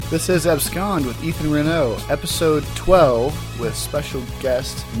This is Abscond with Ethan Renault, episode 12, with special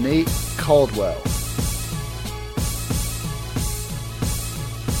guest Nate Caldwell.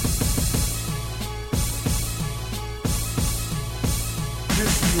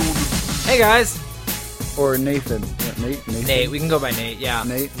 Hey guys! Or Nathan. Nathan? Nate, we can go by Nate, yeah.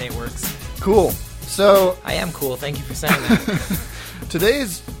 Nate works. Cool. So, I am cool, thank you for saying that.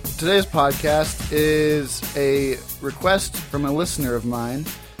 today's podcast is a request from a listener of mine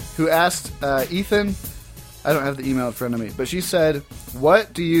who asked Ethan, I don't have the email in front of me, but she said,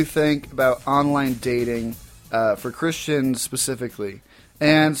 what do you think about online dating for Christians specifically?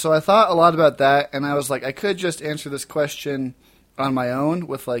 And so I thought a lot about that, and I was like, I could just answer this question on my own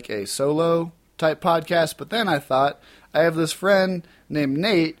with like a solo type podcast, but then I thought, I have this friend named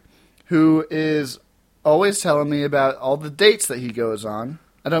Nate who is always telling me about all the dates that he goes on.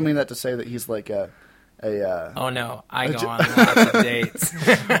 I don't mean that to say that he's like a oh no, I go on lots of dates.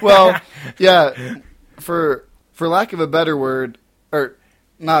 Well, yeah, for lack of a better word, or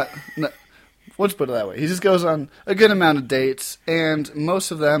not, let's put it that way. He just goes on a good amount of dates, and most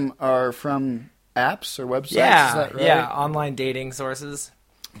of them are from apps or websites. Yeah, is that right? Yeah, online dating sources.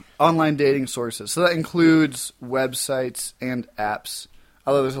 Online dating sources. So that includes websites and apps,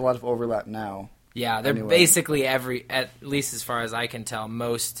 although there's a lot of overlap now. Yeah, they're basically at least as far as I can tell,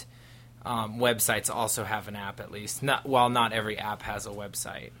 most websites also have an app at least. Not every app has a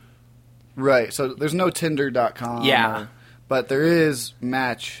website. Right, so there's no Tinder.com. Yeah. But there is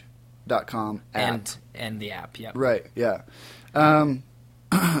Match.com app. And the app, yep. Right, yeah. And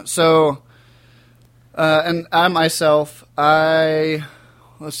I myself,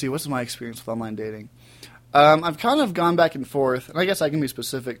 let's see, what's my experience with online dating? I've kind of gone back and forth, and I guess I can be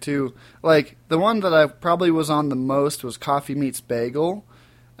specific too. Like, the one that I probably was on the most was Coffee Meets Bagel.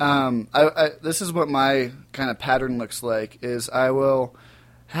 This is what my kind of pattern looks like, is I will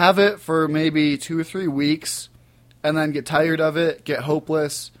have it for maybe 2 or 3 weeks, and then get tired of it, get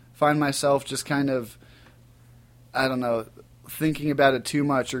hopeless, find myself just kind of, I don't know, thinking about it too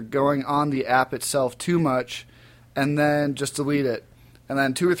much or going on the app itself too much, and then just delete it. And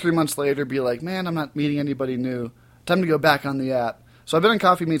then 2 or 3 months later be like, man, I'm not meeting anybody new. Time to go back on the app. So I've been on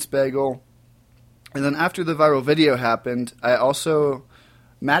Coffee Meets Bagel. And then after the viral video happened, I also,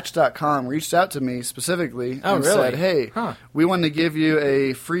 Match.com reached out to me specifically and said, hey, we want to give you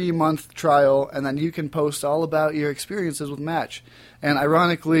a free month trial, and then you can post all about your experiences with Match. And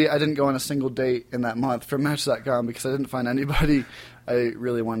ironically, I didn't go on a single date in that month from Match.com because I didn't find anybody I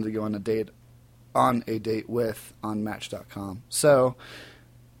really wanted to go on a date with on Match.com. So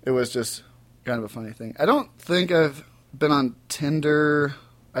it was just kind of a funny thing. I don't think I've been on Tinder.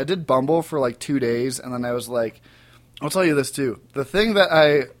 I did Bumble for like 2 days, and then I was like, I'll tell you this too. The thing that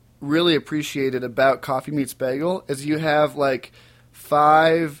I really appreciated about Coffee Meets Bagel is you have like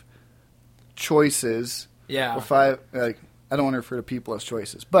 5 choices. Yeah. Or 5, like, I don't want to refer to people as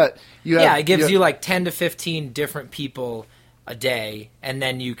choices, but you have... Yeah, it gives you like 10 to 15 different people a day, and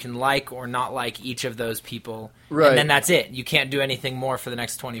then you can like or not like each of those people, right. And then that's it. You can't do anything more for the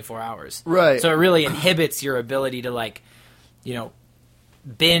next 24 hours. Right. So it really inhibits your ability to, like, you know,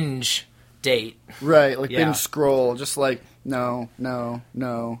 binge date. Right, like binge scroll, just like, no,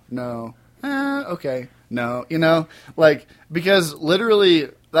 okay, no, you know? Like, because literally,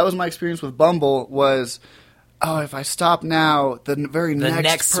 that was my experience with Bumble, was, oh, if I stop now, the very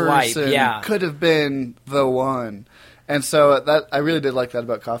next person swipe, could have been the one. And so that I really did like that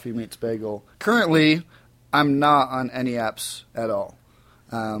about Coffee Meets Bagel. Currently, I'm not on any apps at all,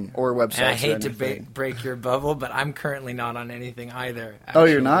 or websites. And I hate to break your bubble, but I'm currently not on anything either. Actually. Oh,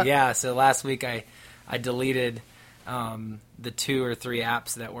 you're not? Yeah. So last week I deleted the 2 or 3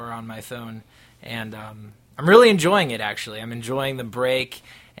 apps that were on my phone, and I'm really enjoying it. Actually, I'm enjoying the break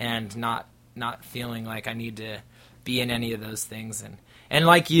and not feeling like I need to be in any of those things. And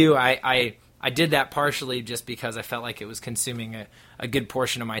like you, I did that partially just because I felt like it was consuming a good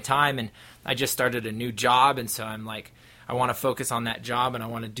portion of my time, and I just started a new job, and so I'm like, I want to focus on that job, and I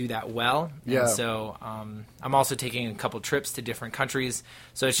want to do that well. Yeah. And so I'm also taking a couple trips to different countries,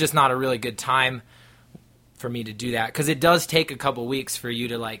 so it's just not a really good time for me to do that, because it does take a couple weeks for you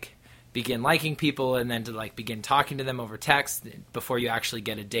to like begin liking people and then to like begin talking to them over text before you actually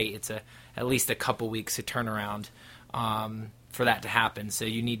get a date. It's at least a couple weeks to turn around for that to happen, so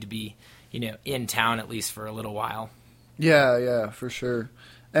you need to be, you know, in town at least for a little while. Yeah, for sure.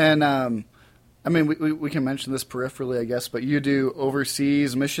 And, I mean, we can mention this peripherally, I guess, but you do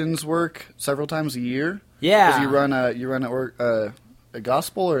overseas missions work several times a year? Yeah. Because you run a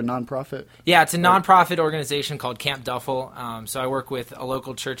gospel or a nonprofit? Yeah, it's a nonprofit organization called Camp Duffel. So I work with a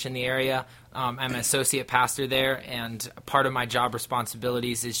local church in the area. I'm an associate pastor there, and part of my job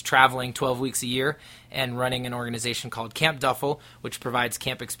responsibilities is traveling 12 weeks a year and running an organization called Camp Duffel, which provides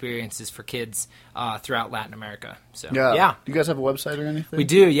camp experiences for kids throughout Latin America. So yeah. Do you guys have a website or anything? We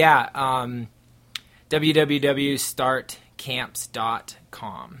do, yeah.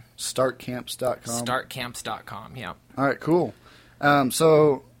 www.startcamps.com. Startcamps.com. Startcamps.com, yeah. All right, cool.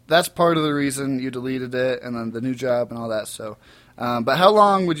 So that's part of the reason you deleted it, and then the new job and all that. So, but how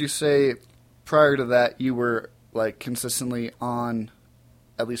long would you say prior to that you were like consistently on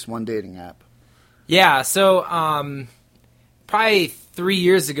at least one dating app? Yeah, so probably 3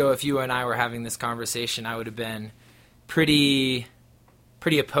 years ago, if you and I were having this conversation, I would have been pretty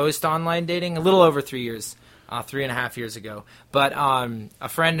opposed to online dating. A little over 3 years. 3.5 years ago. But a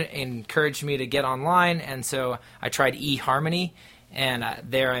friend encouraged me to get online, and so I tried eHarmony, and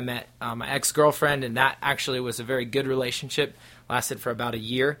there I met my ex-girlfriend, and that actually was a very good relationship. Lasted for about a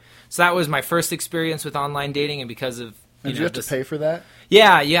year. So that was my first experience with online dating, and because of... Did you have to pay for that?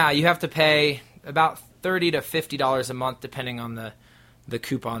 Yeah, you have to pay about $30 to $50 a month, depending on the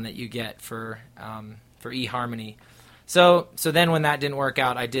coupon that you get for eHarmony. So then when that didn't work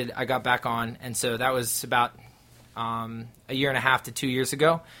out, I got back on, and so that was about a year and a half to 2 years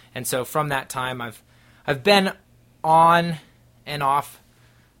ago. And so from that time, I've been on and off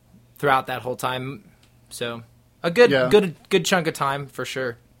throughout that whole time. So a good chunk of time for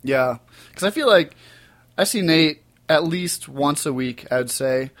sure. Yeah, because I feel like I see Nate at least once a week, I would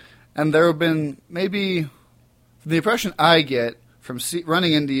say, and there have been maybe the impression I get from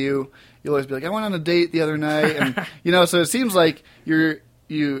running into you. You'll always be like, I went on a date the other night, and so it seems like you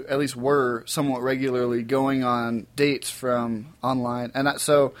at least were somewhat regularly going on dates from online. And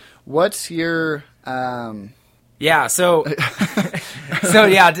so what's your Yeah, so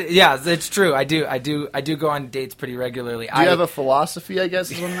yeah, it's true. I do go on dates pretty regularly. Do you have a philosophy, I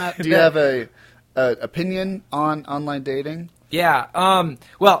guess, is what I'm at? Do you have a opinion on online dating? Yeah.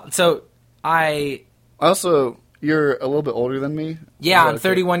 Well, so I also, you're a little bit older than me. Yeah, I'm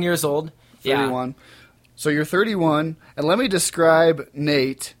 31 years old. 31. Yeah. So you're 31, and let me describe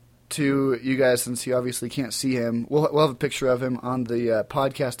Nate to you guys, since you obviously can't see him. We'll have a picture of him on the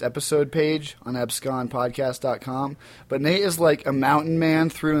podcast episode page on absconpodcast.com. But Nate is like a mountain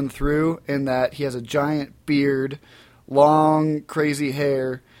man through and through, in that he has a giant beard, long, crazy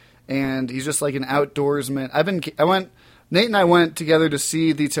hair, and he's just like an outdoorsman. Nate and I went together to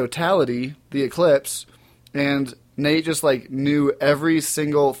see the totality, the eclipse, and Nate just like knew every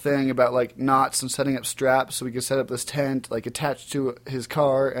single thing about like knots and setting up straps so we could set up this tent like attached to his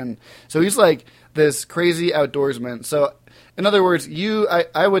car. And so he's like this crazy outdoorsman. So in other words,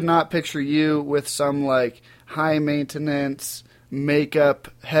 I would not picture you with some like high maintenance, makeup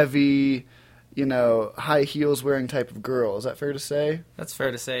heavy, high heels wearing type of girl. Is that fair to say? That's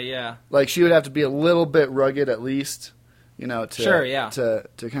fair to say, yeah. Like she would have to be a little bit rugged at least, Sure, yeah. to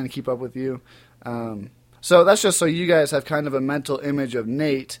kind of keep up with you. So that's just so you guys have kind of a mental image of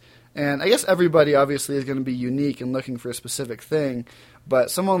Nate. And I guess everybody obviously is going to be unique and looking for a specific thing. But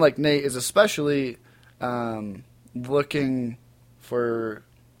someone like Nate is especially looking for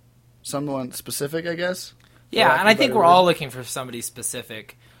someone specific, I guess. Yeah, and I think we're all looking for somebody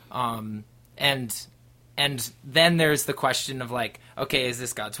specific. And then there's the question of like, okay, is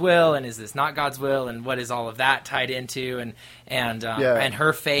this God's will and is this not God's will, and what is all of that tied into, and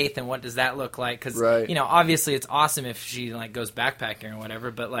her faith, and what does that look like? Because obviously it's awesome if she like goes backpacking or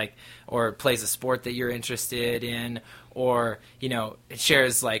whatever, but like, or plays a sport that you're interested in, or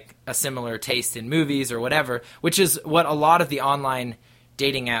shares like a similar taste in movies or whatever, which is what a lot of the online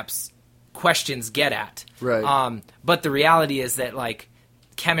dating apps questions get at. Right. But the reality is that like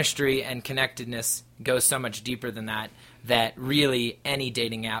chemistry and connectedness goes so much deeper than that really any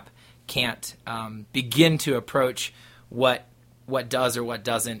dating app can't begin to approach what does or what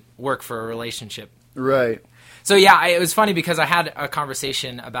doesn't work for a relationship. Right. So yeah, it was funny because I had a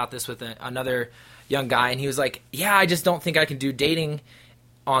conversation about this with another young guy, and he was like, yeah, I just don't think I can do dating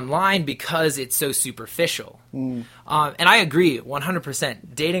online because it's so superficial. And I agree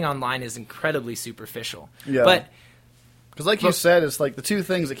 100%. Dating online is incredibly superficial. Yeah. But because like you said, it's like the two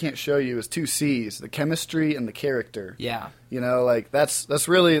things they can't show you is two C's, the chemistry and the character. Yeah. Like that's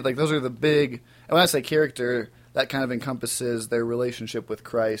really, like those are the big, and when I say character, that kind of encompasses their relationship with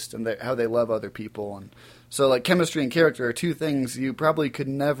Christ and how they love other people. And so like chemistry and character are two things you probably could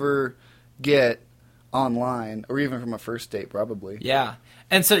never get online or even from a first date probably. Yeah.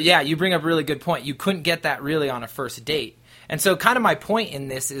 And so, yeah, you bring up a really good point. You couldn't get that really on a first date. And so kind of my point in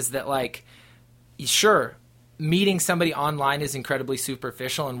this is that like, sure, meeting somebody online is incredibly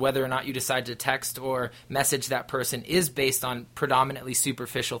superficial, and whether or not you decide to text or message that person is based on predominantly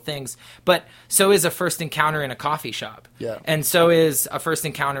superficial things. But so is a first encounter in a coffee shop. Yeah. And so is a first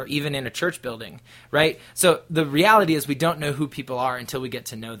encounter even in a church building, right? So the reality is we don't know who people are until we get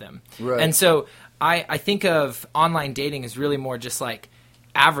to know them. Right. And so I think of online dating as really more just like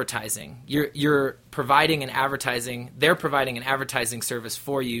advertising. You're providing an advertising, they're providing an advertising service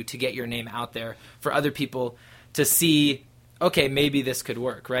for you to get your name out there for other people to see, okay, maybe this could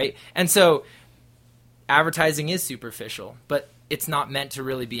work, right? And so advertising is superficial, but it's not meant to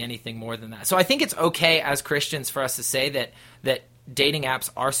really be anything more than that. So I think it's okay as Christians for us to say that dating apps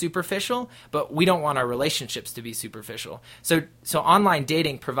are superficial, but we don't want our relationships to be superficial. So online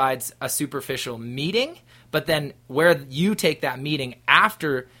dating provides a superficial meeting, but then where you take that meeting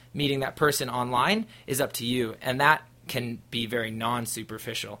after meeting that person online is up to you, and that can be very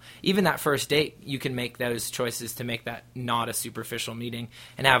non-superficial. Even that first date, you can make those choices to make that not a superficial meeting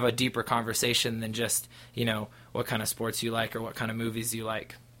and have a deeper conversation than just, what kind of sports you like or what kind of movies you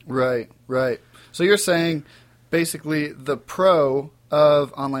like. Right. So you're saying basically the pro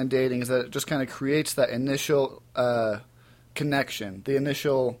of online dating is that it just kind of creates that initial connection, the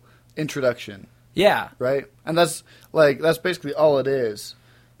initial introduction. Yeah. Right? And that's basically all it is.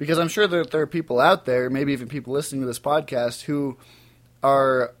 Because I'm sure that there are people out there, maybe even people listening to this podcast, who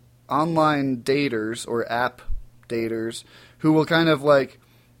are online daters or app daters who will kind of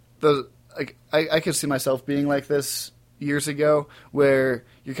I could see myself being like this years ago, where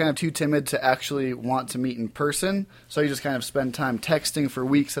you're kind of too timid to actually want to meet in person, so you just kind of spend time texting for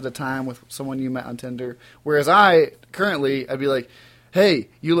weeks at a time with someone you met on Tinder. Whereas I'd be like, hey,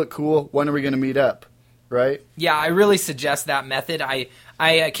 you look cool, when are we going to meet up? Right? Yeah, I really suggest that method. I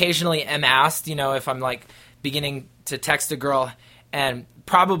occasionally am asked, if I'm like beginning to text a girl, and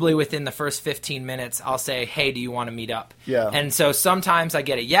probably within the first 15 minutes, I'll say, hey, do you want to meet up? Yeah. And so sometimes I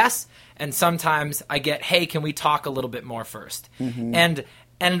get a yes, and sometimes I get, hey, can we talk a little bit more first? Mm-hmm.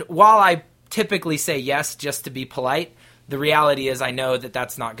 And while I typically say yes just to be polite, the reality is I know that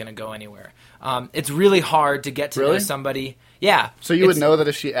that's not going to go anywhere. It's really hard to get to know somebody. Yeah. So you would know that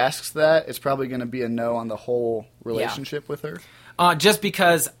if she asks that, it's probably going to be a no on the whole relationship with her? Just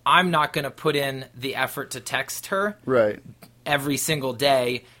because I'm not going to put in the effort to text her every single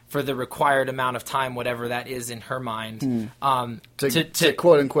day for the required amount of time, whatever that is in her mind. To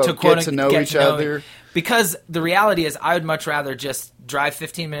quote-unquote get to know each other. Because the reality is I would much rather just drive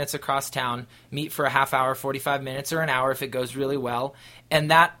 15 minutes across town, meet for a half hour, 45 minutes, or an hour if it goes really well,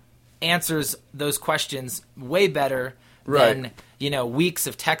 and that answers those questions way better than weeks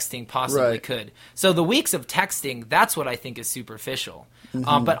of texting possibly could. So the weeks of texting, that's what I think is superficial.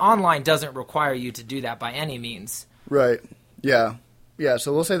 Mm-hmm. But online doesn't require you to do that by any means. Right. Yeah. Yeah.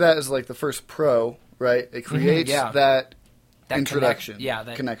 So we'll say that is like the first pro, right? It creates that introduction.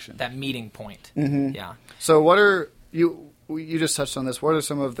 Connection. That meeting point. Mm-hmm. Yeah. So what are you just touched on this. What are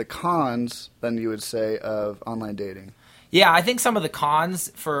some of the cons then you would say of online dating? Yeah, I think some of the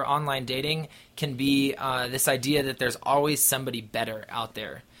cons for online dating can be this idea that there's always somebody better out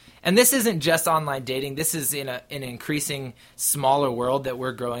there. And this isn't just online dating. This is in an increasing smaller world that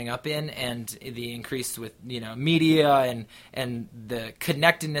we're growing up in, and the increase with media and the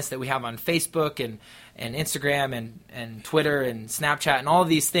connectedness that we have on Facebook and Instagram and Twitter and Snapchat and all of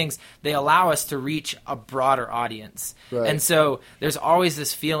these things. They allow us to reach a broader audience. Right. And so there's always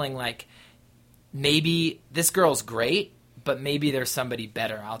this feeling like maybe this girl's great, but maybe there's somebody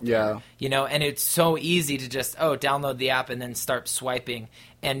better out there, and it's so easy to just, download the app and then start swiping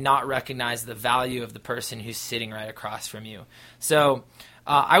and not recognize the value of the person who's sitting right across from you. So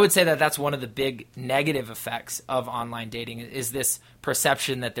I would say that that's one of the big negative effects of online dating is this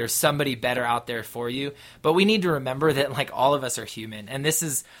perception that there's somebody better out there for you. But we need to remember that like all of us are human. And this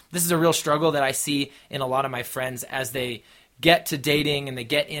is a real struggle that I see in a lot of my friends as they get to dating and they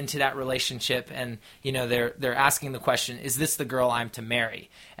get into that relationship, and they're asking the question, is this the girl I'm to marry?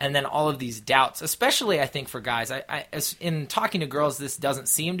 And then all of these doubts, especially I think for guys. As in talking to girls, this doesn't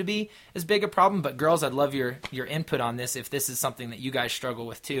seem to be as big a problem, but girls, I'd love your input on this if this is something that you guys struggle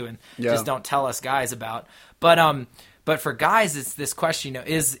with too, and just don't tell us guys about. But for guys, it's this question,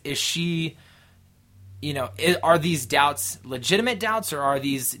 is she, are these doubts legitimate doubts, or are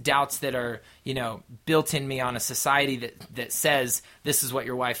these doubts that are, built in me on a society that says this is what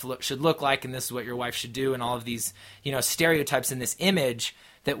your wife should look like and this is what your wife should do, and all of these, stereotypes and this image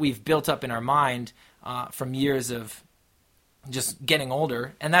that we've built up in our mind from years of just getting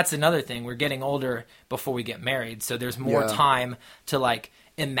older. And that's another thing. We're getting older before we get married. So there's more time to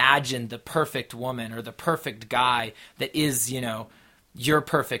imagine the perfect woman or the perfect guy that is, your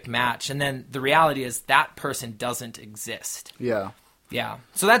perfect match, and then the reality is that person doesn't exist. Yeah. Yeah.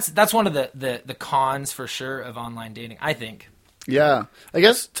 So that's one of the cons for sure of online dating, I think. Yeah. I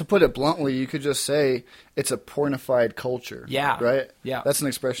guess to put it bluntly, you could just say it's a pornified culture. Yeah. Right? Yeah. That's an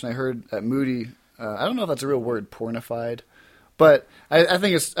expression I heard at Moody. I don't know if that's a real word, pornified, but I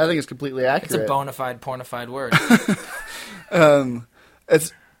think it's completely accurate. It's a bona fide pornified word.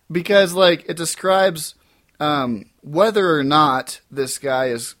 It's because like it describes whether or not this guy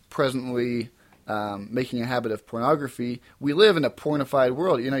is presently making a habit of pornography. We live in a pornified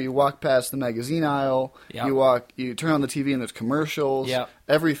world. You walk past the magazine aisle, Yep. you turn on the TV and there's commercials. Yep.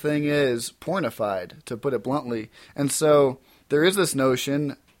 Everything is pornified, to put it bluntly. And so there is this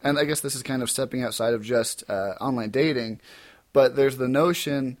notion, and I guess this is kind of stepping outside of just online dating, but there's the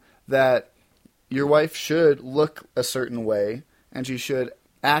notion that your wife should look a certain way and she should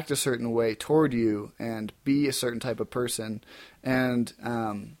act a certain way toward you and be a certain type of person. And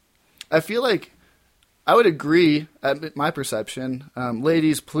I feel like I would agree at my perception.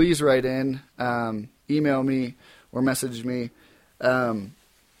 Ladies, please write in, email me or message me.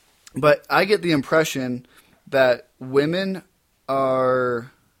 But I get the impression that women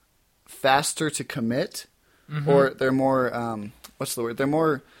are faster to commit, or they're more, what's the word? They're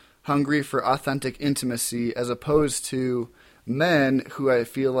more hungry for authentic intimacy as opposed to men who I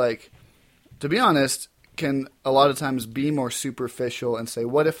feel like, to be honest, can a lot of times be more superficial and say,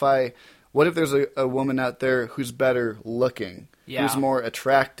 what if there's a woman out there who's better looking, who's more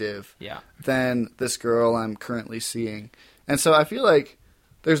attractive than this girl I'm currently seeing? And so I feel like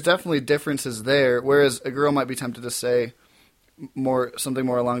there's definitely differences there, whereas a girl might be tempted to say something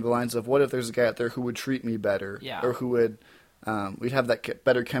more along the lines of, what if there's a guy out there who would treat me better, or who would, we'd have that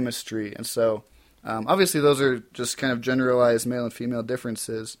better chemistry. And so obviously those are just kind of generalized male and female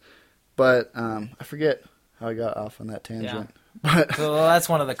differences, but I forget how I got off on that tangent. But So that's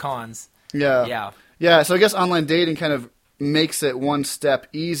one of the cons. Yeah. So I guess online dating kind of makes it one step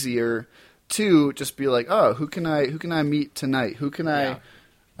easier to just be like, oh, who can I meet tonight? Who can I,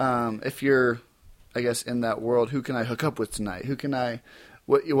 if you're, I guess, in that world, who can I hook up with tonight? Who can I,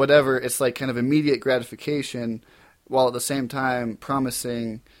 whatever. It's like kind of immediate gratification, while at the same time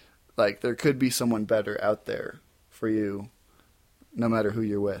promising, like, there could be someone better out there for you, no matter who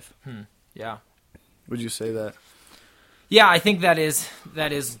you're with. Yeah. Would you say that? Yeah, I think that is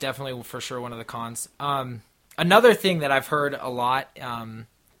definitely for sure one of the cons. Another thing that I've heard a lot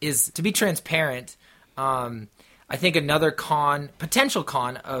is, to be transparent, I think another potential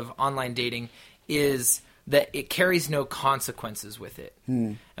con of online dating is that it carries no consequences with it.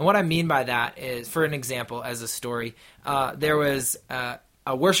 And what I mean by that is, for an example, as a story, there was a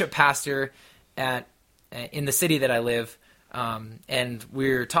worship pastor in the city that I live, and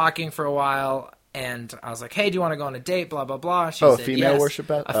we were talking for a while. And I was like, hey, do you want to go on a date? Blah, blah, blah. She said, a female yes. worship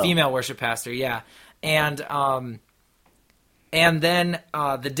pastor? A female worship pastor, yeah. And then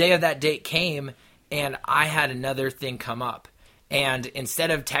the day of that date came, and I had another thing come up. And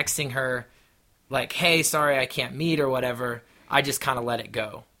instead of texting her, like, hey, sorry, I can't meet or whatever, I just kind of let it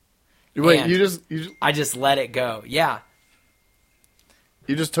go. Wait, And I just let it go, yeah.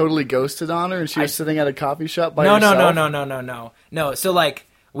 You just totally ghosted on her, and she was sitting at a coffee shop by herself? No, so, like,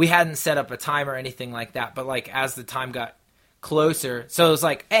 we hadn't set up a time or anything like that, but, like, as the time got closer, so it was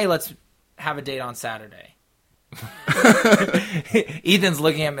like, hey, let's have a date on Saturday. Ethan's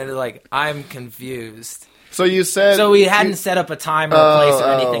looking at me like, I'm confused. So you said... So we hadn't set up a time or a place or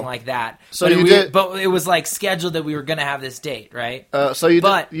anything like that. So but it was, like, scheduled that we were going to have this date, right? So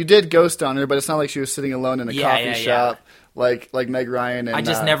you did ghost on her, but it's not like she was sitting alone in a coffee shop like Meg Ryan. And I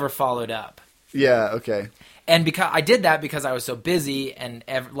just never followed up. Yeah, okay. And because I did that because I was so busy and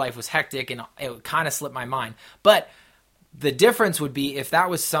life was hectic, and it kind of slipped my mind. But the difference would be if that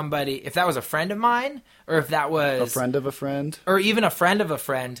was a friend of mine, or if that was a friend of a friend, or even a friend of a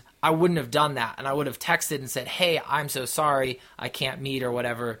friend, I wouldn't have done that, and I would have texted and said, "Hey, I'm so sorry, I can't meet or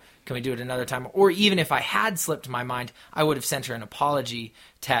whatever. Can we do it another time?" Or even if I had slipped my mind, I would have sent her an apology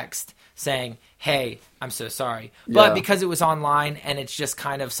text saying, hey, I'm so sorry. But because it was online and it's just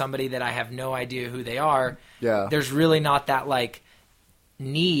kind of somebody that I have no idea who they are, there's really not that, like,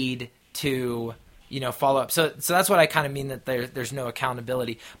 need to, follow up. So that's what I kind of mean, that there's no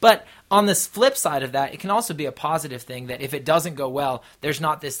accountability. But on this flip side of that, it can also be a positive thing that if it doesn't go well, there's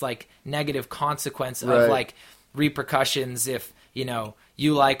not this, like, negative consequence of, like, repercussions if,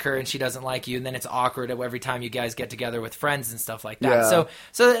 you like her and she doesn't like you, and then it's awkward every time you guys get together with friends and stuff like that. So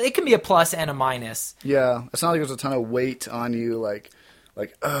it can be a plus and a minus. Yeah. It's not like there's a ton of weight on you, I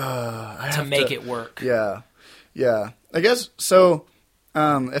have to make it work. Yeah. Yeah. I guess, so,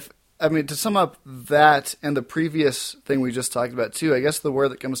 if I mean, to sum up that and the previous thing we just talked about too, I guess the word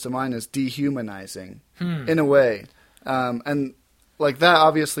that comes to mind is dehumanizing in a way. And like that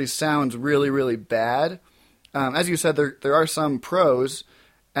obviously sounds really, really bad. As you said, there are some pros,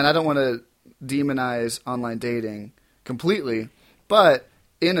 and I don't want to demonize online dating completely, but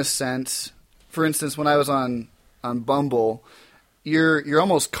in a sense, for instance, when I was on Bumble, you're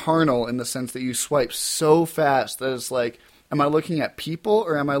almost carnal in the sense that you swipe so fast that it's like, am I looking at people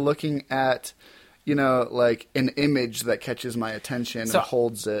or am I looking at, like an image that catches my attention and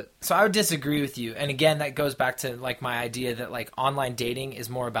holds it? So I would disagree with you. And again, that goes back to like my idea that like online dating is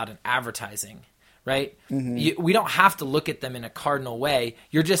more about an advertising, right? Mm-hmm. We don't have to look at them in a cardinal way.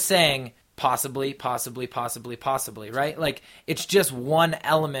 You're just saying possibly, right? Like it's just one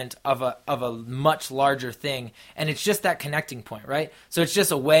element of a much larger thing, and it's just that connecting point, right? So it's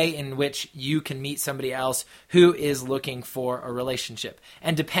just a way in which you can meet somebody else who is looking for a relationship.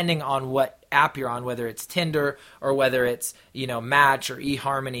 And depending on what app you're on, whether it's Tinder or whether it's, Match or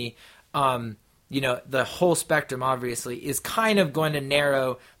eHarmony, the whole spectrum obviously is kind of going to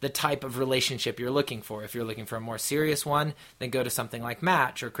narrow the type of relationship you're looking for. If you're looking for a more serious one, then go to something like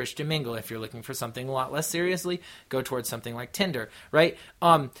Match or Christian Mingle. If you're looking for something a lot less seriously, go towards something like Tinder, right?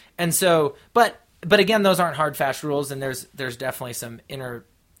 And so, but again, those aren't hard, fast rules, and there's definitely some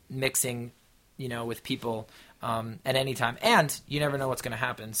intermixing, with people at any time, and you never know what's going to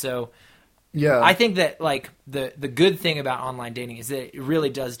happen. So. Yeah, I think that like the good thing about online dating is that it really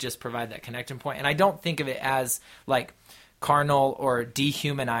does just provide that connection point, and I don't think of it as like carnal or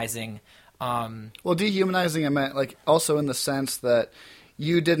dehumanizing. Well, dehumanizing I meant like also in the sense that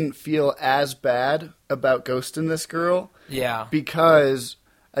you didn't feel as bad about ghosting this girl, because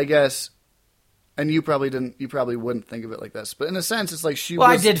I guess, and you probably didn't, you probably wouldn't think of it like this, but in a sense, it's like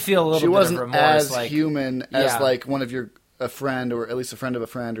I did feel a little bit of remorse, as like, human as like one of a friend, or at least a friend of a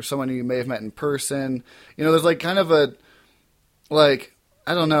friend, or someone you may have met in person. There's like kind of a, like,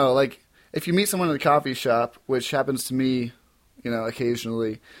 I don't know, like if you meet someone in a coffee shop, which happens to me,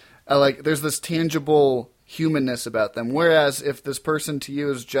 occasionally, like there's this tangible humanness about them. Whereas if this person to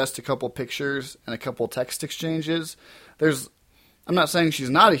you is just a couple pictures and a couple text exchanges, I'm not saying she's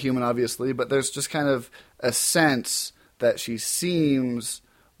not a human, obviously, but there's just kind of a sense that she seems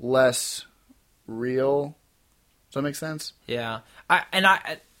less real. Does that make sense? Yeah.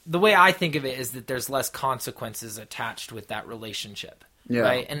 The way I think of it is that there's less consequences attached with that relationship. Yeah.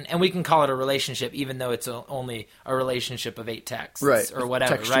 Right? And we can call it a relationship even though it's only a relationship of 8 texts, right, or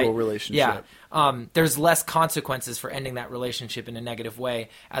whatever, textual relationship. Yeah. There's less consequences for ending that relationship in a negative way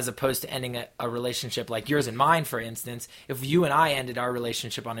as opposed to ending a relationship like yours and mine, for instance. If you and I ended our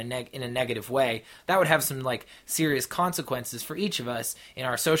relationship in a negative way, that would have some like serious consequences for each of us in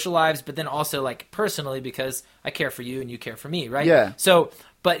our social lives, but then also like personally, because I care for you and you care for me, right? Yeah. So,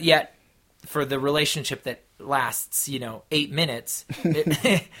 but yet for the relationship that lasts, 8 minutes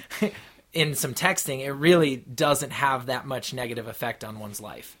in some texting, it really doesn't have that much negative effect on one's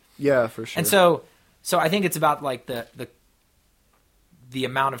life. Yeah, for sure. And so I think it's about like the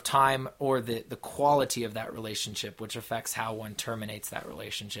amount of time or the quality of that relationship, which affects how one terminates that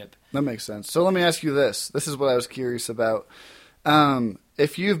relationship. That makes sense. So let me ask you this. This is what I was curious about.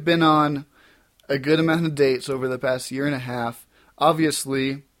 If you've been on a good amount of dates over the past year and a half,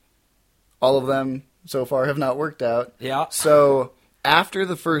 obviously all of them so far have not worked out. Yeah. So after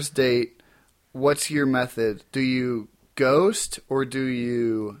the first date, what's your method? Do you ghost, or do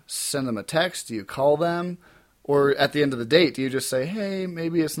you send them a text? Do you call them? Or at the end of the date, do you just say, hey,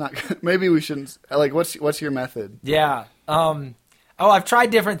 maybe it's not good. Maybe we shouldn't, like, what's your method? Yeah. I've tried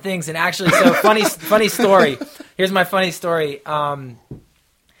different things, and actually, so funny story. Here's my funny story.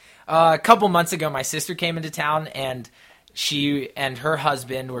 A couple months ago, my sister came into town, and she and her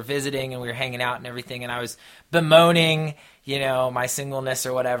husband were visiting, and we were hanging out and everything, and I was bemoaning, my singleness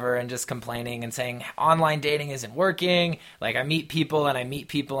or whatever, and just complaining and saying online dating isn't working. Like I meet people and I meet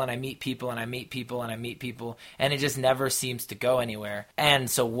people and I meet people and I meet people and I meet people, and it just never seems to go anywhere. And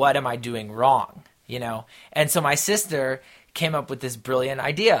so what am I doing wrong? And so my sister came up with this brilliant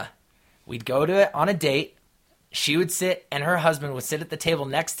idea. We'd go to it on a date. She would sit, and her husband would sit at the table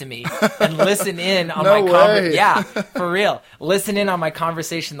next to me and listen in on my conversation. Yeah, for real. Listen in on my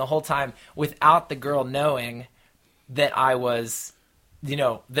conversation the whole time without the girl knowing that I was,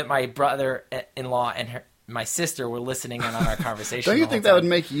 that my brother-in-law and my sister were listening in on our conversation. Don't you think that would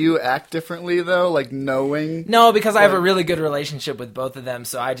make you act differently, though, like knowing? No, because I have a really good relationship with both of them,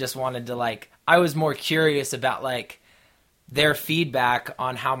 so I just wanted to, I was more curious about, their feedback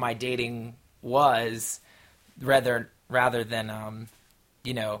on how my dating was, rather than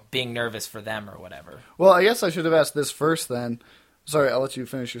being nervous for them or whatever. Well, I guess I should have asked this first then. Sorry, I'll let you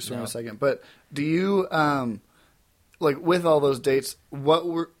finish your story in No. a second. But do you, like, with all those dates,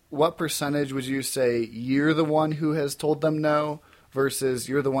 what percentage would you say you're the one who has told them no versus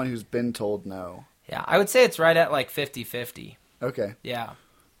you're the one who's been told no? Yeah, I would say it's right at like 50-50. Okay. Yeah.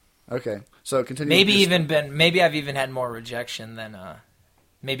 Okay. So continue. Maybe I've even had more rejection than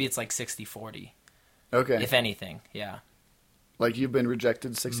maybe it's like 60-40. Okay. If anything, yeah. Like you've been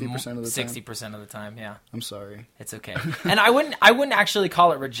rejected 60% of the time? 60% of the time, yeah. I'm sorry. It's okay. And I wouldn't actually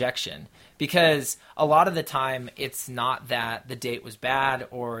call it rejection, because a lot of the time it's not that the date was bad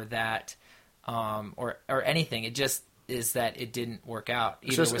or that or anything. It just is that it didn't work out.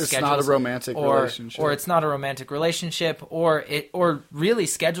 Either with It's schedules not a romantic relationship. or it's not a romantic relationship, or really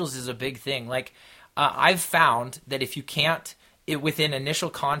schedules is a big thing. Like I've found that if you can't within initial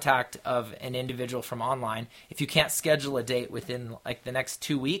contact of an individual from online, if you can't schedule a date within like the next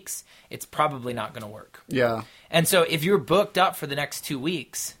 2 weeks, it's probably not going to work. Yeah. And so if you're booked up for the next 2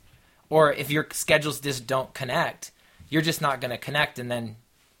 weeks, or if your schedules just don't connect, you're just not going to connect, and then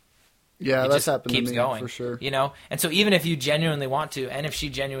Yeah, it that's just happened keeps to me going, for sure. you know? And so even if you genuinely want to, and if she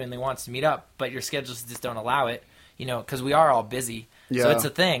genuinely wants to meet up, but your schedules just don't allow it, you know, because we are all busy. Yeah. So it's a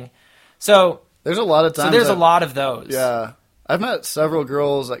thing. So There's a lot of times. So there's a lot of those. Yeah. I've met several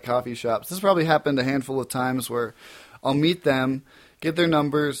girls at coffee shops. This probably happened a handful of times where I'll meet them, get their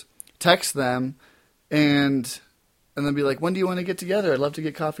numbers, text them, and then be like, when do you want to get together? I'd love to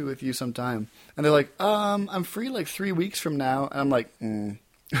get coffee with you sometime. And they're like, I'm free like 3 weeks from now. And I'm like,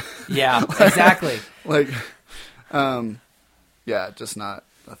 Yeah, exactly. Yeah, just not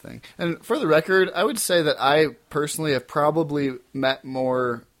a thing. And for the record, I would say that I personally have probably met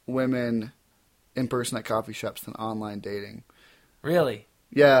more women in person at coffee shops than online dating. Really?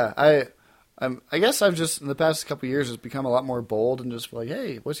 Yeah, I guess I've just in the past couple of years just become a lot more bold and just be like,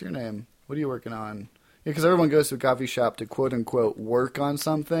 hey, what's your name? What are you working on? Because everyone goes to a coffee shop to quote unquote work on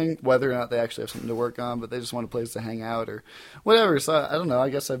something, whether or not they actually have something to work on, but they just want a place to hang out or whatever. So I don't know. I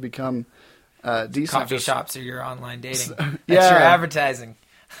guess I've become decent. Coffee shops are your online dating. Yeah. That's your advertising.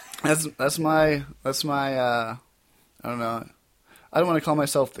 That's my I don't know. I don't want to call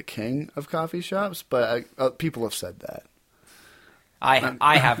myself the king of coffee shops, but people have said that.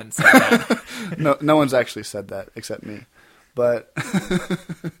 I haven't said that. No one's actually said that except me. But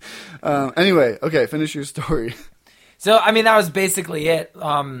anyway, okay, finish your story. So I mean, that was basically it.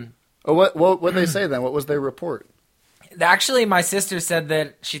 What they say then? What was their report? Actually, my sister said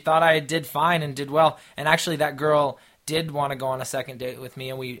that she thought I did fine and did well, and actually that girl did want to go on a second date with me,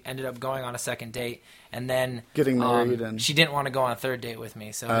 and we ended up going on a second date, and then getting married, and she didn't want to go on a third date with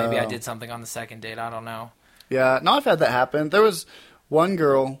me, so maybe I did something on the second date. I don't know. Yeah, no, I've had that happen. There was one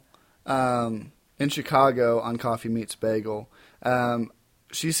girl in Chicago on Coffee Meets Bagel.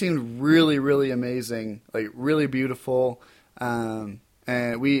 She seemed really, really amazing, like really beautiful. And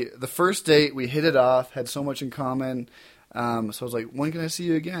the first date, we hit it off, had so much in common. So I was like, when can I see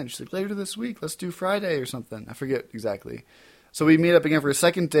you again? She's like, later this week. Let's do Friday or something. I forget exactly. So we meet up again for a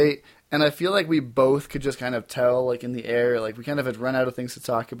second date, and I feel like we both could just kind of tell, like in the air, like we kind of had run out of things to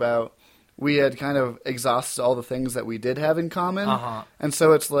talk about. We had kind of exhausted all the things that we did have in common. And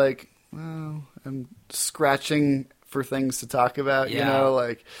so it's like, well, I'm scratching for things to talk about, you know,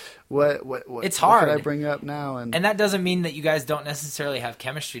 like what it's hard. What could I bring up now? And that doesn't mean that you guys don't necessarily have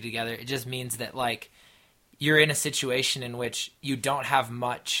chemistry together. It just means that like you're in a situation in which you don't have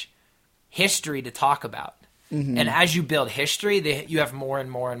much history to talk about. Mm-hmm. And as you build history, you have more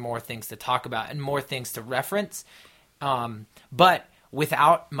and more and more things to talk about and more things to reference. But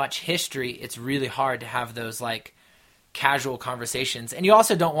without much history, it's really hard to have those like casual conversations. And you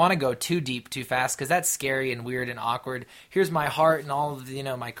also don't want to go too deep too fast, because that's scary and weird and awkward. Here's my heart and all of the,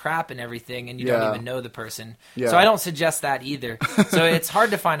 my crap and everything, and you don't even know the person. So I don't suggest that either. So it's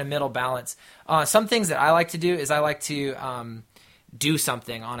hard to find a middle balance. Some things that I like to do is I like to do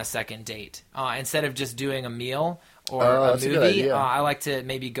something on a second date. Instead of just doing a meal or a movie, I like to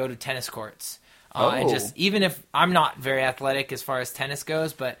maybe go to tennis courts. And just, even if I'm not very athletic as far as tennis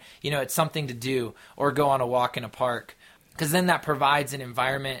goes, but it's something to do, or go on a walk in a park, because then that provides an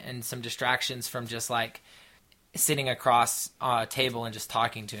environment and some distractions from just like sitting across a table and just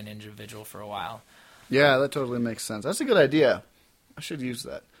talking to an individual for a while. Yeah, that totally makes sense. That's a good idea. I should use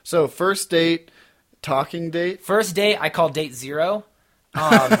that. So first date, talking date. First date, I call date zero.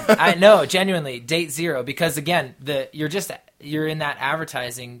 I know, genuinely, date zero, because again, you're in that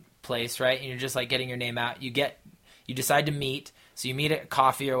advertising place, right? And you're just like getting your name out. You decide to meet, so you meet at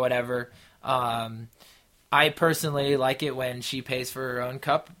coffee or whatever. I personally like it when she pays for her own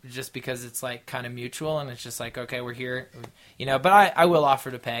cup, just because it's like kind of mutual, and it's just like, okay, we're here, but I will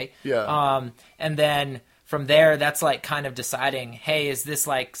offer to pay. Yeah. And then from there, that's like kind of deciding, hey, is this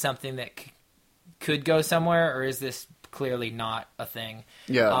like something that could go somewhere, or is this clearly not a thing?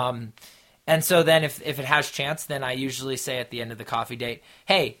 Yeah. And so then if it has chance, then I usually say at the end of the coffee date,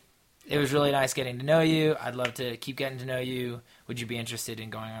 hey, it was really nice getting to know you. I'd love to keep getting to know you. Would you be interested in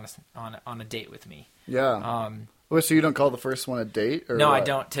going on a date with me? Yeah. So you don't call the first one a date? Or no, what? I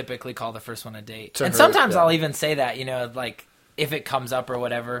don't typically call the first one a date. To and her, sometimes yeah. I'll even say that, like if it comes up or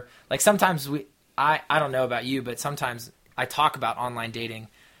whatever. Like sometimes I don't know about you, but sometimes I talk about online dating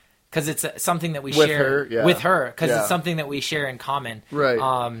because it's something that we With share her, yeah. with her, because Yeah. it's something that we share in common. Right.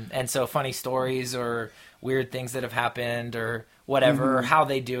 And so funny stories or weird things that have happened or whatever, or how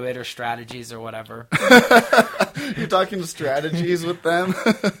they do it or strategies or whatever. You're talking strategies with them?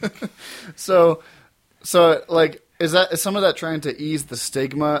 So like, is some of that trying to ease the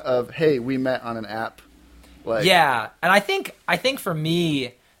stigma of, hey, we met on an app? Like, Yeah, and I think for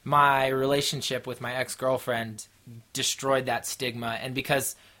me, my relationship with my ex-girlfriend destroyed that stigma, and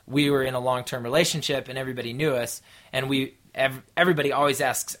because we were in a long-term relationship and everybody knew us, and everybody always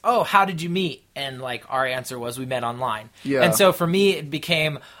asks, oh, how did you meet? And like our answer was, we met online. Yeah. And so for me, it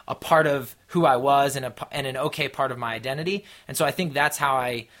became a part of who I was and an okay part of my identity. And so I think that's how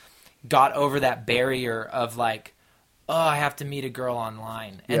I got over that barrier of like, oh, I have to meet a girl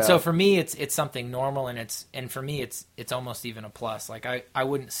online. And Yeah. so for me, it's something normal, and for me, it's almost even a plus. Like I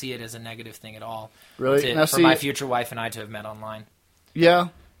wouldn't see it as a negative thing at all. Really? Now, For see- my future wife and I to have met online. Yeah.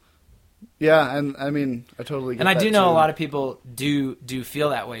 Yeah, and I mean, I totally get And I that, do know too. a lot of people do feel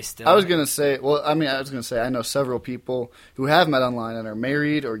that way still. I was going to say, I know several people who have met online and are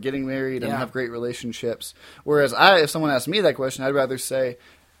married or getting married and Yeah. have great relationships. Whereas if someone asked me that question, I'd rather say,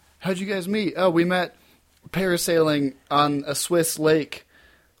 how'd you guys meet? Oh, we met parasailing on a Swiss lake,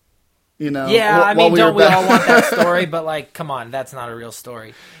 Yeah, I while mean, don't were we back- all want that story? But like, come on, that's not a real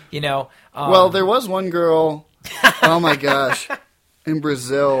story. Well, there was one girl, oh my gosh, in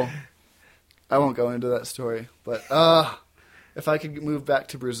Brazil. I won't go into that story, but if I could move back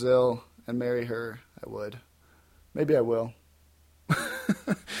to Brazil and marry her, I would. Maybe I will.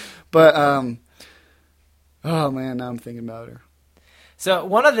 But oh man, now I'm thinking about her. So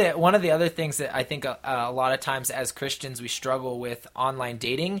one of the other things that I think a lot of times as Christians we struggle with online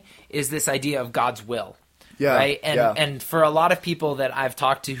dating is this idea of God's will. Yeah, Right. yeah. And for a lot of people that I've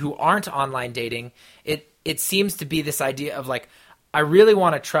talked to who aren't online dating, it seems to be this idea of like, I really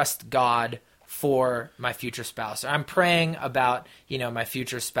want to trust God for my future spouse. Or I'm praying about, my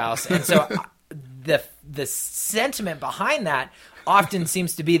future spouse. And so the sentiment behind that often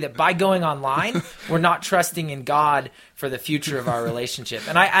seems to be that by going online, we're not trusting in God for the future of our relationship.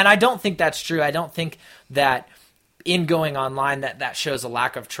 And I don't think that's true. I don't think that in going online that shows a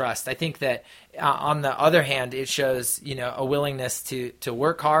lack of trust. I think that on the other hand, it shows, a willingness to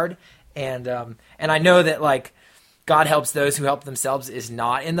work hard. And I know that like God helps those who help themselves is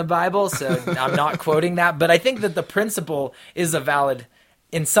not in the Bible, so I'm not quoting that. But I think that the principle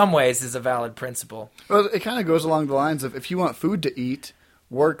in some ways is a valid principle. Well, it kind of goes along the lines of, if you want food to eat,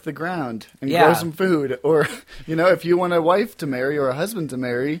 work the ground and Yeah. grow some food. Or, if you want a wife to marry or a husband to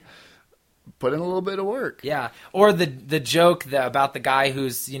marry, put in a little bit of work. Yeah, or the joke about the guy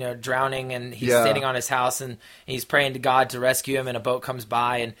who's drowning and he's Yeah. standing on his house and he's praying to God to rescue him, and a boat comes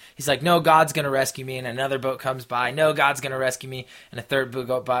by and he's like, "No, God's going to rescue me," and another boat comes by, "No, God's going to rescue me," and a third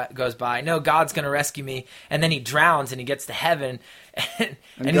boat goes by, "No, God's going to rescue me," and then he drowns and he gets to heaven. And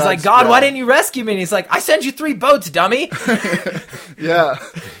he's like, "God, why didn't you rescue me?" And he's like, "I sent you 3 boats, dummy." Yeah.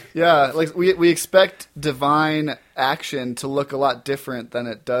 Yeah. Like we expect divine action to look a lot different than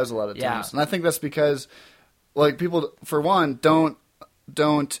it does a lot of times. Yeah. And I think that's because like people, for one, don't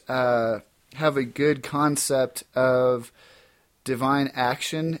have a good concept of divine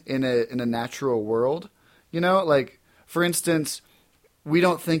action in a natural world. Like for instance, we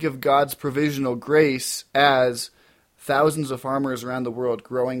don't think of God's provisional grace as thousands of farmers around the world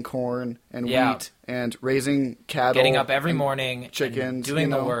growing corn and Yeah. wheat and raising cattle, Getting up every and morning, chickens, and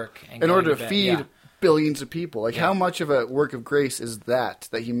doing the work, and in order going to bed. feed Yeah. billions of people. Like, Yeah. how much of a work of grace is that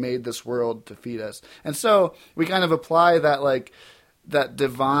He made this world to feed us? And so we kind of apply that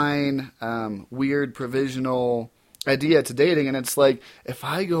divine, weird provisional idea to dating, and it's like, if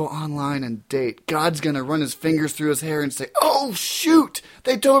I go online and date, God's gonna run His fingers through His hair and say, "Oh shoot,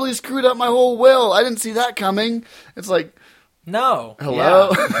 they totally screwed up my whole will. I didn't see that coming." It's like, No.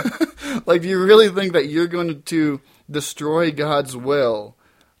 hello? Yeah. Like, do you really think that you're going to destroy God's will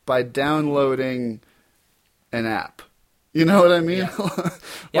by downloading an app? You know what I mean?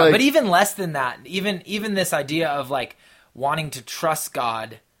 Yeah, Like, but even less than that, even this idea of like wanting to trust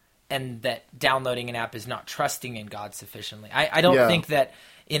God, and that downloading an app is not trusting in God sufficiently. I don't Yeah. think that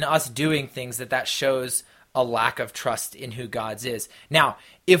in us doing things that shows a lack of trust in who God's is. Now,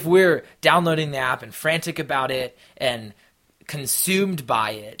 if we're downloading the app and frantic about it and consumed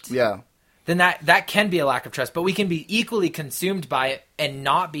by it, then that can be a lack of trust. But we can be equally consumed by it and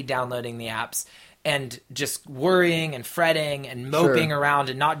not be downloading the apps and just worrying and fretting and moping around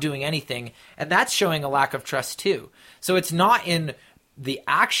and not doing anything. And that's showing a lack of trust too. So it's not in the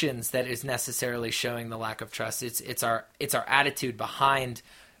actions that is necessarily showing the lack of trust. It's our attitude behind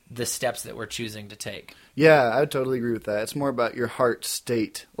the steps that we're choosing to take. Yeah, I would totally agree with that. It's more about your heart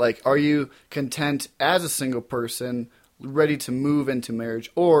state. Like, are you content as a single person, ready to move into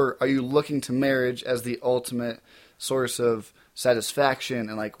marriage, or are you looking to marriage as the ultimate source of satisfaction?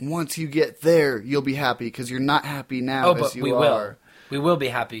 And like, once you get there, you'll be happy because you're not happy now as you are. We will be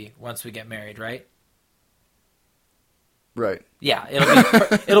happy once we get married, right? Right. Yeah,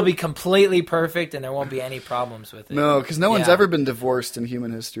 it'll be completely perfect, and there won't be any problems with it. No, because no one's ever been divorced in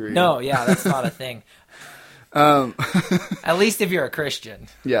human history. No, yeah, that's not a thing. At least if you're a Christian.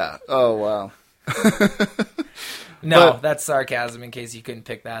 Yeah. Oh, wow. No, that's sarcasm. In case you couldn't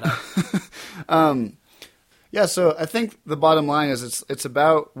pick that up. Yeah. So I think the bottom line is it's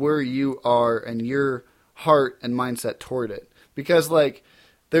about where you are and your heart and mindset toward it, because like.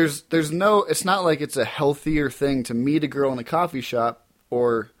 There's no, it's not like it's a healthier thing to meet a girl in a coffee shop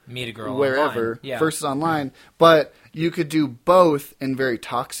or meet a girl wherever online. Versus online, but you could do both in very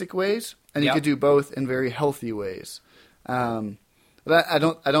toxic ways, and you could do both in very healthy ways. But I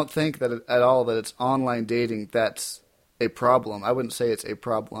don't think that at all that it's online dating that's a problem. I wouldn't say it's a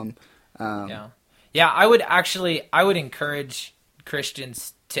problem. I would encourage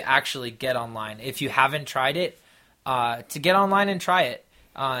Christians to actually get online. If you haven't tried it, to get online and try it.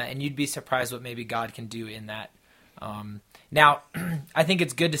 And you'd be surprised what maybe God can do in that. Now, I think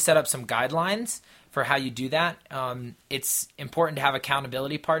it's good to set up some guidelines for how you do that. It's important to have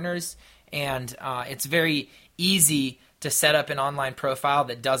accountability partners, and it's very easy to set up an online profile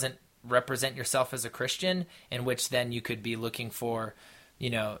that doesn't represent yourself as a Christian, in which then you could be looking for,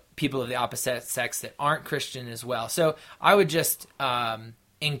 people of the opposite sex that aren't Christian as well. So I would just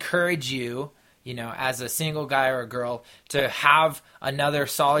encourage you, as a single guy or a girl, to have another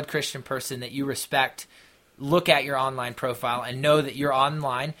solid Christian person that you respect look at your online profile and know that you're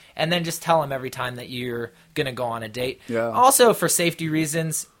online, and then just tell them every time that you're going to go on a date. Yeah. Also, for safety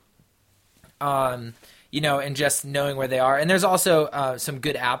reasons, and just knowing where they are. And there's also some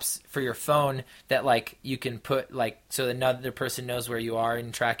good apps for your phone that like you can put so another person knows where you are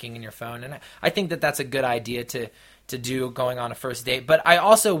and tracking in your phone. And I think that that's a good idea to do going on a first date. But I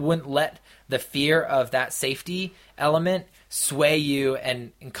also wouldn't let the fear of that safety element sway you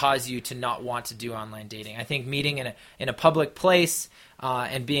and cause you to not want to do online dating. I think meeting in a public place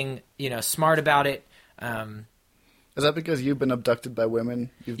and being smart about it. Is that because you've been abducted by women?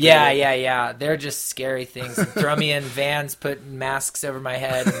 Yeah. They're just scary things. Throw me in vans, put masks over my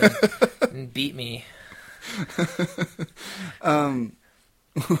head, and beat me.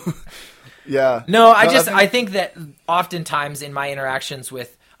 Yeah. No, I think that oftentimes in my interactions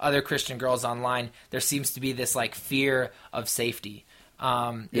with other Christian girls online, there seems to be this like fear of safety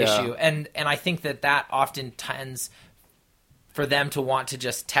issue, and I think that often tends for them to want to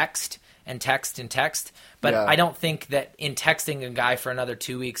just text and text and text. But I don't think that in texting a guy for another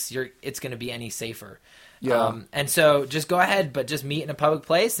 2 weeks, it's going to be any safer. Yeah. And so just go ahead, but just meet in a public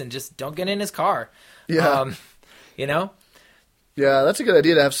place and just don't get in his car. Yeah. Yeah, that's a good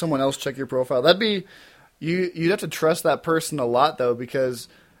idea to have someone else check your profile. That'd be you'd have to trust that person a lot though, because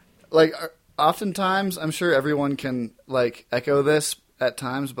like oftentimes I'm sure everyone can like echo this at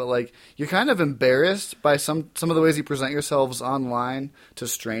times, but like you're kind of embarrassed by some of the ways you present yourselves online to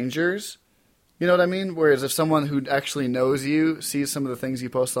strangers. You know what I mean? Whereas if someone who actually knows you sees some of the things you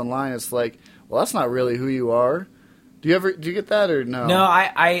post online, it's like, well, that's not really who you are. Do you get that or no? No,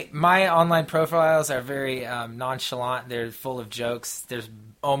 my online profiles are very nonchalant. They're full of jokes. There's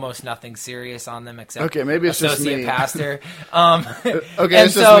almost nothing serious on them except maybe it's associate just me. pastor.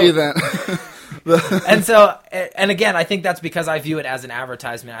 It's just me then. And again, I think that's because I view it as an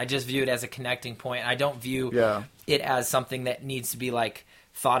advertisement. I just view it as a connecting point. I don't view it as something that needs to be like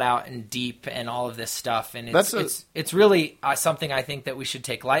thought out and deep and all of this stuff. And it's really something I think that we should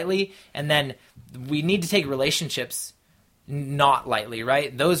take lightly. And then we need to take relationships not lightly,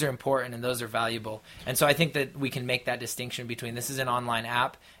 right? Those are important and those are valuable. And so I think that we can make that distinction between this is an online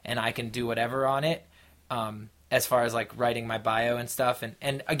app and I can do whatever on it, as far as like writing my bio and stuff.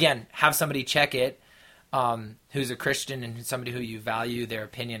 And again, have somebody check it, who's a Christian and somebody who you value their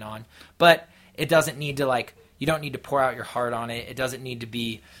opinion on. But it doesn't need to you don't need to pour out your heart on it. It doesn't need to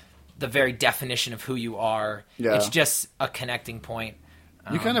be the very definition of who you are. Yeah. It's just a connecting point.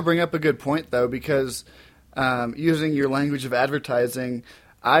 You kind of bring up a good point though, because using your language of advertising,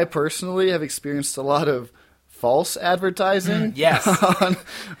 I personally have experienced a lot of false advertising Yes.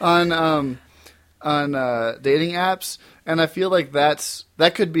 on dating apps, and I feel like that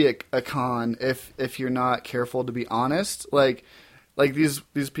could be a con if you're not careful to be honest. Like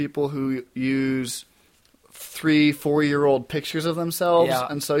these people who use 3-4-year-old pictures of themselves, Yeah.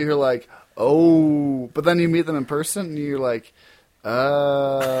 and so you're like, oh, but then you meet them in person and you're like,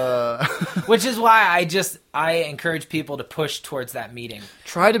 Which is why I encourage people to push towards that meeting.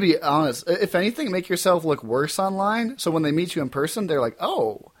 try to be honest. If anything, make yourself look worse online, so when they meet you in person, they're like,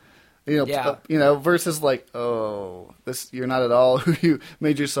 oh, Yeah. Versus like, oh, you're not at all who you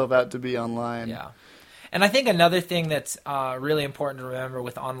made yourself out to be online. Yeah. And I think another thing that's really important to remember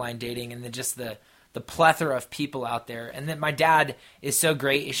with online dating and just the plethora of people out there, and that my dad is so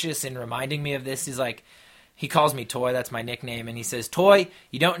gracious in reminding me of this. He's like, he calls me Toy, that's my nickname, and he says, Toy,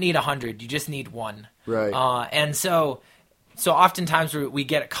 you don't need 100, you just need one. Right. And so oftentimes we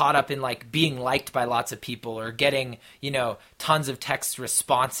get caught up in like being liked by lots of people or getting, tons of text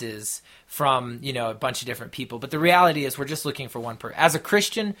responses from, a bunch of different people. But the reality is we're just looking for one person. As a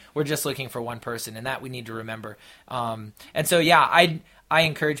Christian, we're just looking for one person, and that we need to remember. And so, yeah, I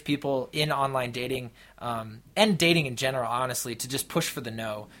encourage people in online dating and dating in general, honestly, to just push for the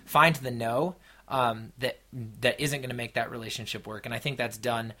no. Find the no that isn't going to make that relationship work. And I think that's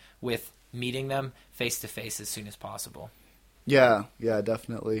done with meeting them face-to-face as soon as possible. Yeah,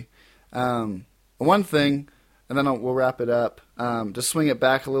 definitely. One thing, and then we'll wrap it up, to swing it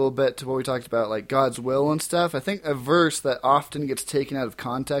back a little bit to what we talked about, like God's will and stuff. I think a verse that often gets taken out of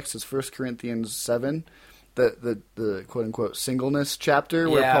context is 1 Corinthians 7, the quote-unquote singleness chapter,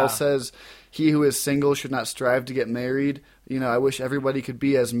 where Yeah. Paul says, he who is single should not strive to get married. I wish everybody could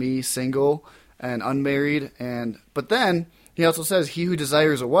be as me, single and unmarried. But then he also says, he who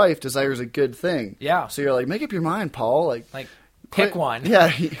desires a wife desires a good thing. Yeah. So you're like, make up your mind, Paul. Like pick quit- one.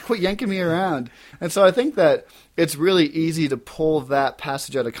 Yeah, quit yanking me around. And so I think that it's really easy to pull that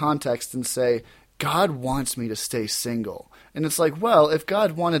passage out of context and say, God wants me to stay single. And it's like, well, if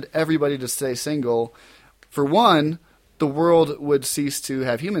God wanted everybody to stay single, for one, the world would cease to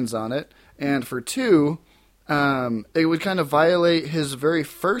have humans on it. And for two, it would kind of violate his very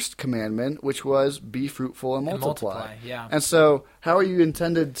first commandment, which was be fruitful and multiply. Yeah. And so how are you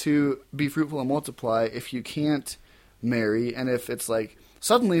intended to be fruitful and multiply if you can't marry, and if it's like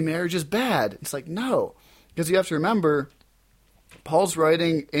suddenly marriage is bad? It's like, no, because you have to remember Paul's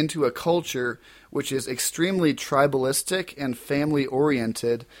writing into a culture which is extremely tribalistic and family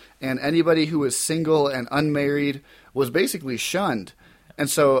oriented, and anybody who was single and unmarried was basically shunned. And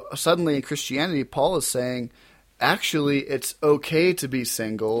so suddenly in Christianity, Paul is saying, actually, it's okay to be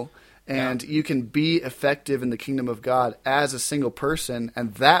single, and you can be effective in the kingdom of God as a single person.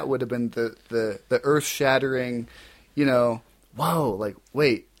 And that would have been the earth-shattering, whoa, like,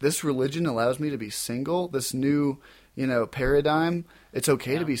 wait, this religion allows me to be single? This new, paradigm? It's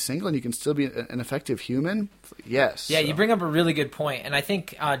okay to be single and you can still be an effective human? Yes. Yeah, so. you bring up a really good point. And I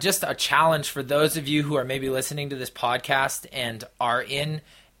think just a challenge for those of you who are maybe listening to this podcast and are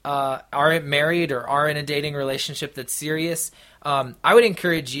married or are in a dating relationship that's serious, I would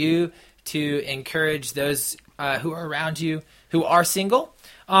encourage you to encourage those who are around you who are single,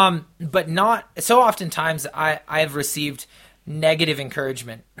 but not so oftentimes I have received negative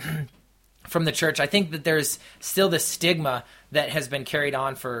encouragement from the church. I think that there's still this stigma that has been carried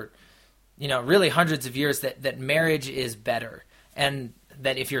on for, really hundreds of years that marriage is better, and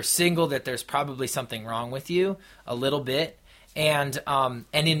that if you're single, that there's probably something wrong with you a little bit. And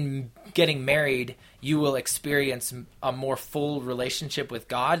in getting married, you will experience a more full relationship with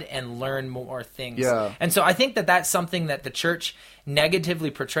God and learn more things. Yeah. And so I think that that's something that the church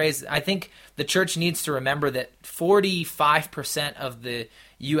negatively portrays. I think the church needs to remember that 45% of the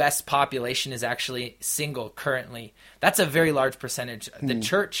U.S. population is actually single currently. That's a very large percentage. The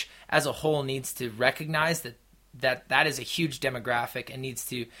church as a whole needs to recognize that is a huge demographic and needs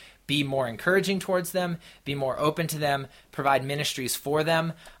to be more encouraging towards them, be more open to them, provide ministries for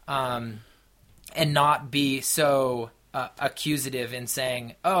them, and not be so accusative in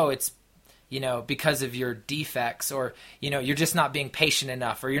saying, oh, it's, because of your defects, or, you're just not being patient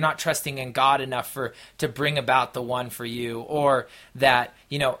enough, or you're not trusting in God enough to bring about the one for you, or that,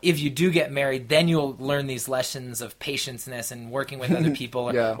 if you do get married, then you'll learn these lessons of patience-ness and working with other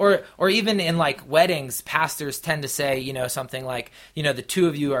people. Yeah. Or even in like weddings, pastors tend to say, something like, the two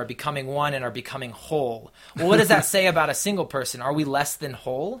of you are becoming one and are becoming whole. Well, what does that say about a single person? Are we less than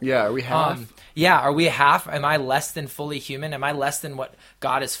whole? Yeah, are we half? Are we half? Am I less than fully human? Am I less than what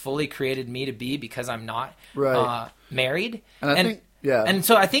God has fully created me to be because I'm not Right. married? And I think Yeah. And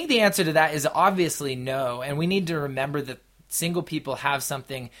so I think the answer to that is obviously no. And we need to remember that single people have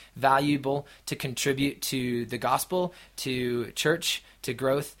something valuable to contribute to the gospel, to church, to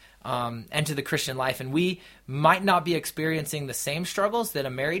growth, and to the Christian life. And we might not be experiencing the same struggles that a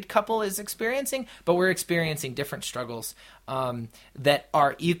married couple is experiencing, but we're experiencing different struggles that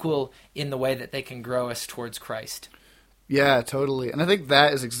are equal in the way that they can grow us towards Christ. Yeah, totally. And I think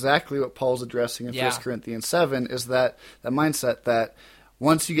that is exactly what Paul's addressing in 1 Corinthians 7, is that mindset that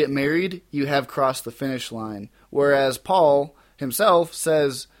once you get married, you have crossed the finish line. Whereas Paul himself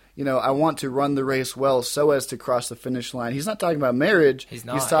says, I want to run the race well so as to cross the finish line. He's not talking about marriage. He's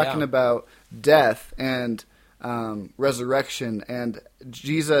talking about death and resurrection and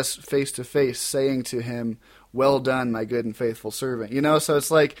Jesus face to face saying to him, "Well done, my good and faithful servant." So it's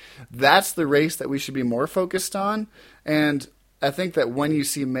like that's the race that we should be more focused on. And I think that when you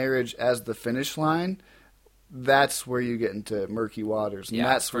see marriage as the finish line, that's where you get into murky waters, and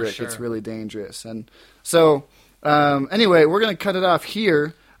that's where it gets really dangerous. And so, anyway, we're going to cut it off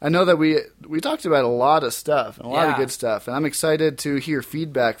here. I know that we talked about a lot of stuff, and a lot of good stuff, and I'm excited to hear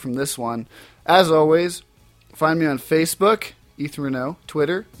feedback from this one. As always, find me on Facebook, Ethan Renault,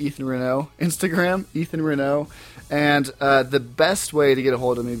 Twitter, Ethan Renault, Instagram, Ethan Renault, and the best way to get a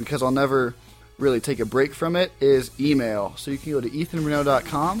hold of me, because I'll never really take a break from it, is email. So you can go to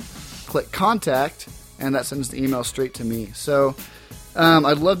ethanrenault.com, click contact, and that sends the email straight to me. So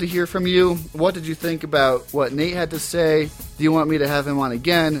I'd love to hear from you. What did you think about what Nate had to say? Do you want me to have him on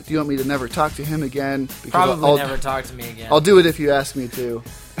again? Do you want me to never talk to him again? Because Probably never talk to me again. I'll do it if you ask me to.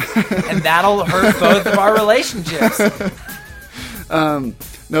 And that'll hurt both of our relationships.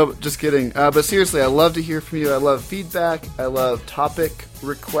 No, just kidding. But seriously, I love to hear from you. I love feedback. I love topic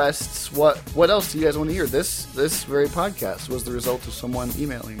requests. What else do you guys want to hear? This very podcast was the result of someone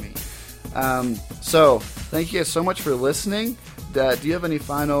emailing me. So thank you guys so much for listening. Do you have any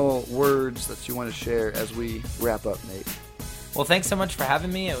final words that you want to share as we wrap up, Nate? Well, thanks so much for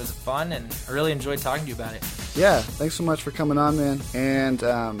having me. It was fun, and I really enjoyed talking to you about it. Yeah, thanks so much for coming on, man. And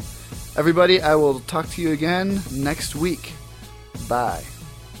everybody, I will talk to you again next week. Bye.